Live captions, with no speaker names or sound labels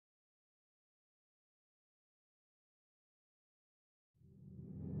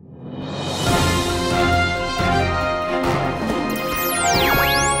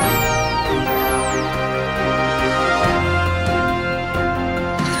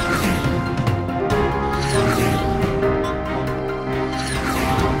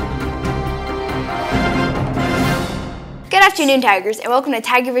afternoon, Tigers, and welcome to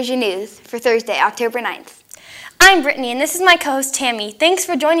TigerVision News for Thursday, October 9th. I'm Brittany, and this is my co-host, Tammy. Thanks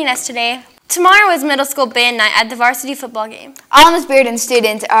for joining us today. Tomorrow is middle school band night at the varsity football game. All Miss Bearden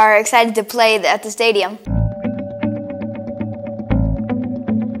students are excited to play at the stadium.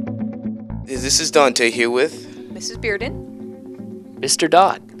 This is Dante here with Mrs. Bearden. Mr.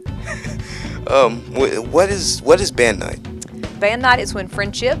 Dodd. what is band night? Band night is when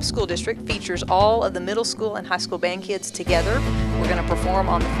Friendship School District features all of the middle school and high school band kids together. We're going to perform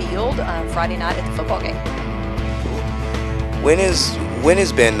on the field Friday night at the football game. When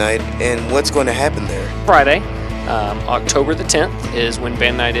is band night, and what's going to happen there? Friday, October the 10th is when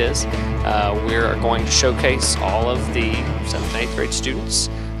band night is. We are going to showcase all of the 7th and 8th grade students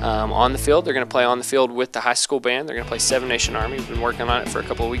on the field. They're going to play on the field with the high school band. They're going to play Seven Nation Army. We've been working on it for a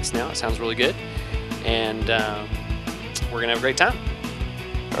couple of weeks now. It sounds really good. And we're going to have a great time.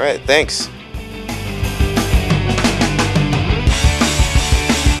 All right, thanks.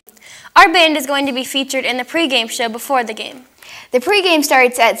 Our band is going to be featured in the pregame show before the game. The pregame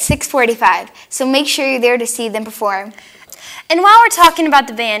starts at 6:45, so make sure you're there to see them perform. And while we're talking about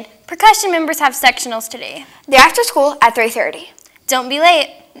the band, percussion members have sectionals today. They're after school at 3:30. Don't be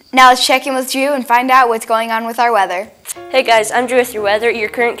late. Now let's check in with Drew and find out what's going on with our weather. Hey guys, I'm Drew with your weather. Your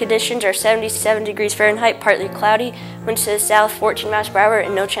current conditions are 77 degrees Fahrenheit, partly cloudy, winds to the south 14 miles per hour,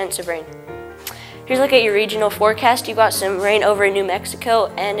 and no chance of rain. Here's a look at your regional forecast. You got some rain over in New Mexico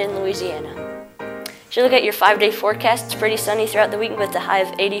and in Louisiana. Here's a look at your 5-day forecast. It's pretty sunny throughout the week with a high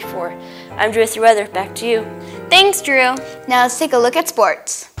of 84. I'm Drew with your weather. Back to you. Thanks, Drew. Now let's take a look at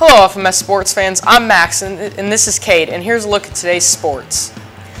sports. Hello, FMS sports fans. I'm Max, and this is Cade, and here's a look at today's sports.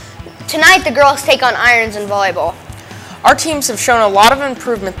 Tonight, the girls take on Irons in volleyball. Our teams have shown a lot of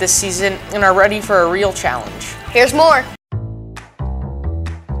improvement this season and are ready for a real challenge. Here's more.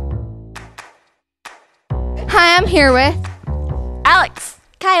 Hi, I'm here with Alex,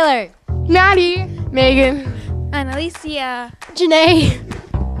 Kyler, Maddie, Megan, and Alicia, Janae.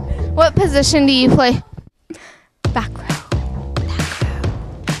 What position do you play? Back row.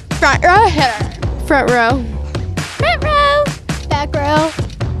 Front row, hitter. Front row. Front row. Back row.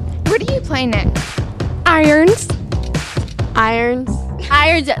 Where do you play next? Irons. Irons.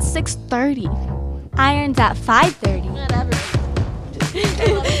 Irons at 6:30. Irons at 5:30. Whatever.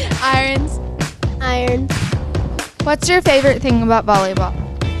 Irons. Irons. What's your favorite thing about volleyball?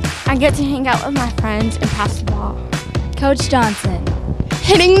 I get to hang out with my friends and pass the ball. Coach Johnson.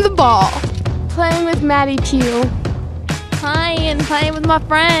 Hitting the ball. Playing with Maddie Pugh. Playing with my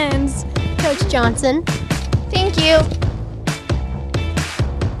friends. Coach Johnson. Thank you.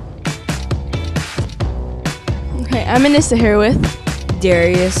 Okay, I'm Anissa here with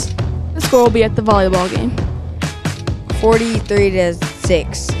Darius. The score will be at the volleyball game.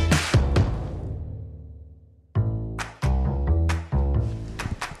 43-6.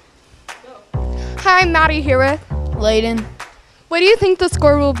 Hi, I'm Maddie here with Layden. What do you think the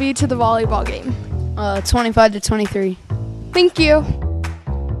score will be to the volleyball game? 25-23. Thank you.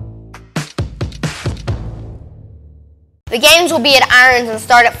 The games will be at Irons and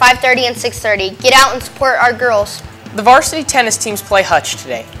start at 5:30 and 6:30. Get out and support our girls. The varsity tennis teams play Hutch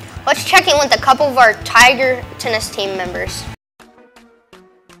today. Let's check in with a couple of our Tiger tennis team members.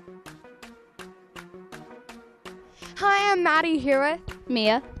 Hi, I'm Maddie here with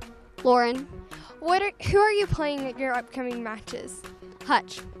Mia. Lauren. Who are you playing at your upcoming matches?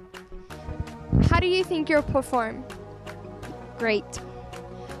 Hutch. How do you think you'll perform? Great.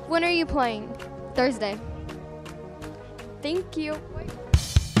 When are you playing? Thursday. Thank you.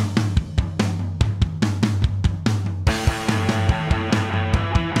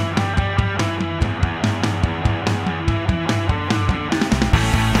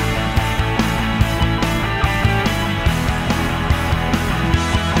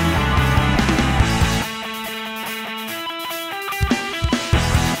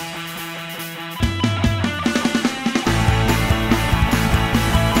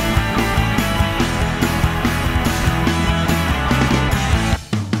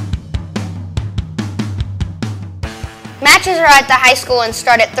 Matches are at the high school and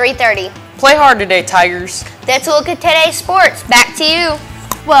start at 3:30. Play hard today, Tigers. That's a look at today's sports. Back to you.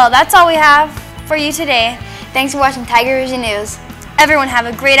 Well, that's all we have for you today. Thanks for watching TigerVision News. Everyone have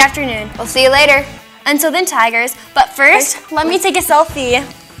a great afternoon. We'll see you later. Until then, Tigers. But first, let me take a selfie.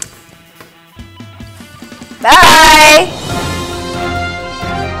 Bye.